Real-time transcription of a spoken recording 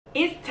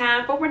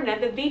time for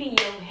another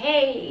video.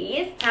 Hey,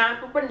 it's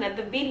time for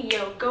another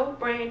video. Go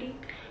Brandy,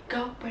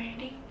 go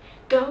Brandy,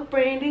 go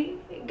Brandy,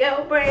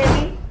 go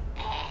Brandy.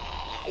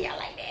 Y'all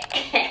like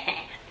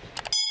that?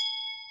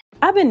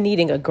 I've been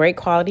needing a great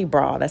quality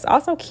bra that's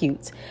also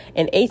cute,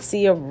 and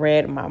HSIA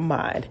read my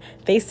mind.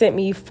 They sent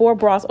me 4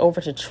 bras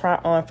over to try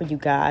on for you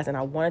guys, and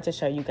I wanted to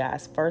show you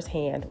guys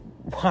firsthand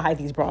why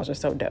these bras are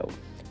so dope.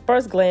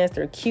 First glance,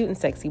 they're cute and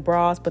sexy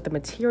bras, but the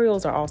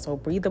materials are also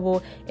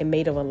breathable and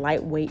made of a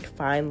lightweight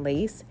fine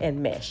lace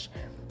and mesh.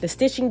 The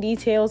stitching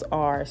details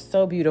are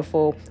so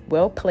beautiful,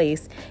 well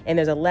placed, and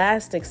there's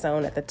elastic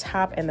sewn at the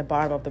top and the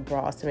bottom of the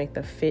bras to make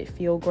the fit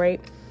feel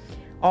great.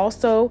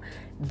 Also,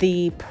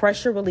 the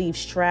pressure relief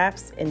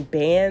straps and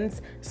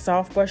bands,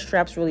 soft brush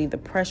straps relieve the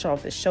pressure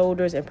off the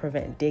shoulders and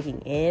prevent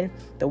digging in.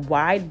 The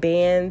wide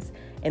bands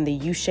and the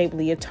U-shaped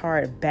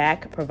leotard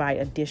back provide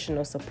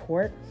additional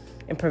support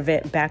and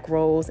prevent back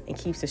rolls and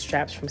keeps the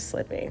straps from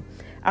slipping.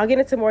 I'll get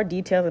into more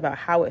details about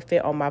how it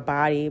fit on my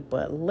body,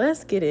 but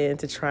let's get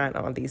into trying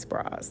on these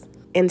bras.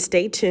 And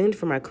stay tuned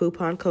for my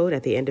coupon code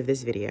at the end of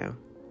this video.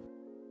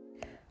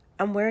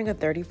 I'm wearing a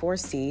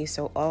 34C,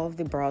 so all of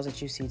the bras that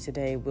you see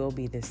today will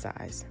be this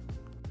size.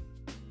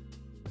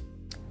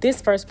 This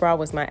first bra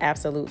was my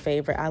absolute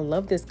favorite. I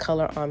love this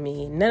color on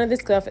me. None of this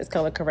stuff is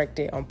color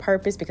corrected on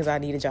purpose because I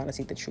needed y'all to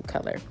see the true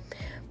color.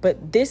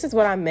 But this is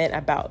what I meant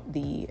about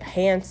the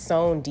hand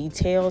sewn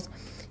details.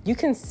 You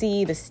can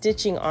see the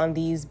stitching on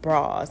these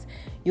bras.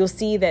 You'll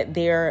see that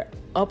they're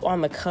up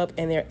on the cup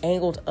and they're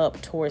angled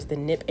up towards the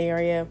nip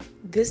area.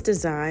 This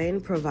design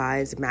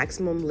provides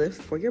maximum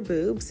lift for your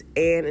boobs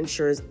and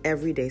ensures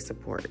everyday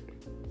support.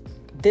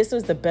 This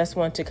was the best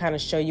one to kind of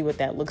show you what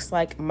that looks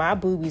like. My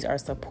boobies are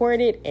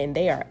supported and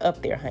they are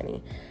up there,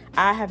 honey.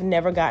 I have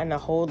never gotten a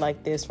hold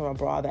like this from a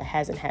bra that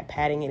hasn't had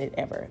padding in it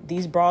ever.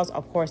 These bras,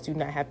 of course, do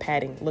not have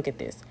padding. Look at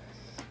this.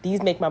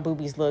 These make my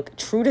boobies look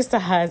true to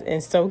size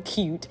and so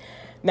cute.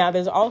 Now,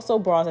 there's also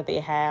bras that they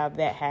have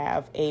that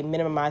have a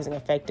minimizing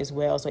effect as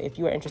well. So if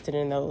you are interested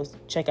in those,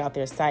 check out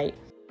their site.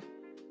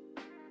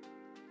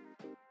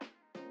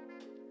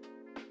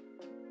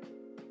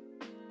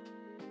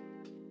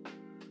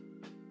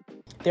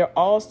 They're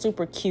all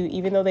super cute,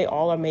 even though they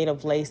all are made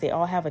of lace. They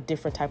all have a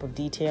different type of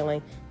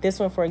detailing. This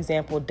one, for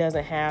example,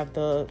 doesn't have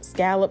the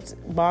scalloped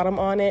bottom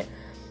on it,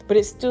 but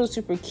it's still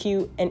super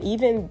cute. And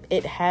even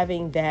it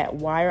having that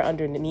wire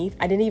underneath,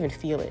 I didn't even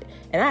feel it.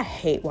 And I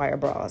hate wire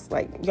bras.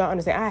 Like, y'all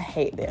understand, I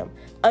hate them.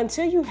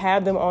 Until you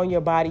have them on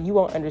your body, you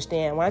won't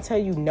understand. When I tell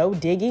you no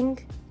digging,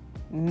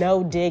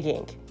 no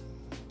digging.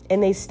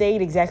 And they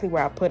stayed exactly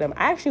where I put them.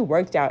 I actually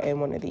worked out in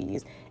one of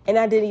these and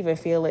I didn't even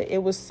feel it.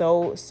 It was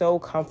so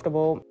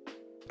comfortable.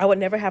 I would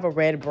never have a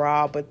red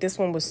bra, but this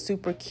one was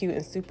super cute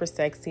and super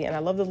sexy, and I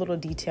love the little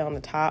detail on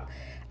the top.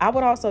 I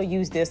would also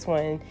use this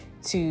one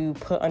to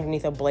put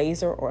underneath a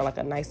blazer or like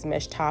a nice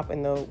mesh top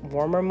in the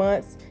warmer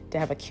months to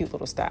have a cute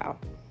little style.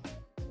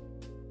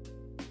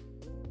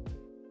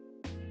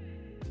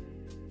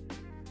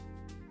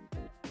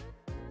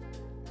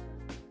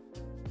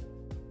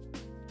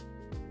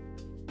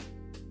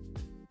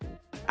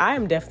 I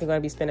am definitely going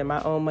to be spending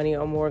my own money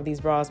on more of these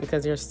bras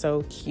because they're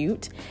so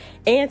cute.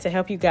 And to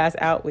help you guys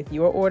out with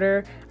your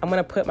order, I'm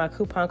going to put my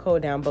coupon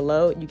code down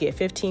below. You get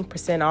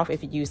 15% off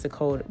if you use the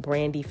code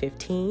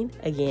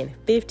BRANDY15. Again,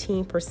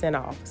 15%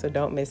 off, so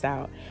don't miss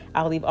out.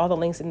 I'll leave all the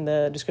links in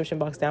the description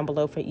box down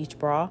below for each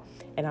bra,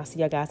 and I'll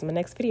see you guys in my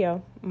next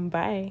video.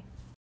 Bye.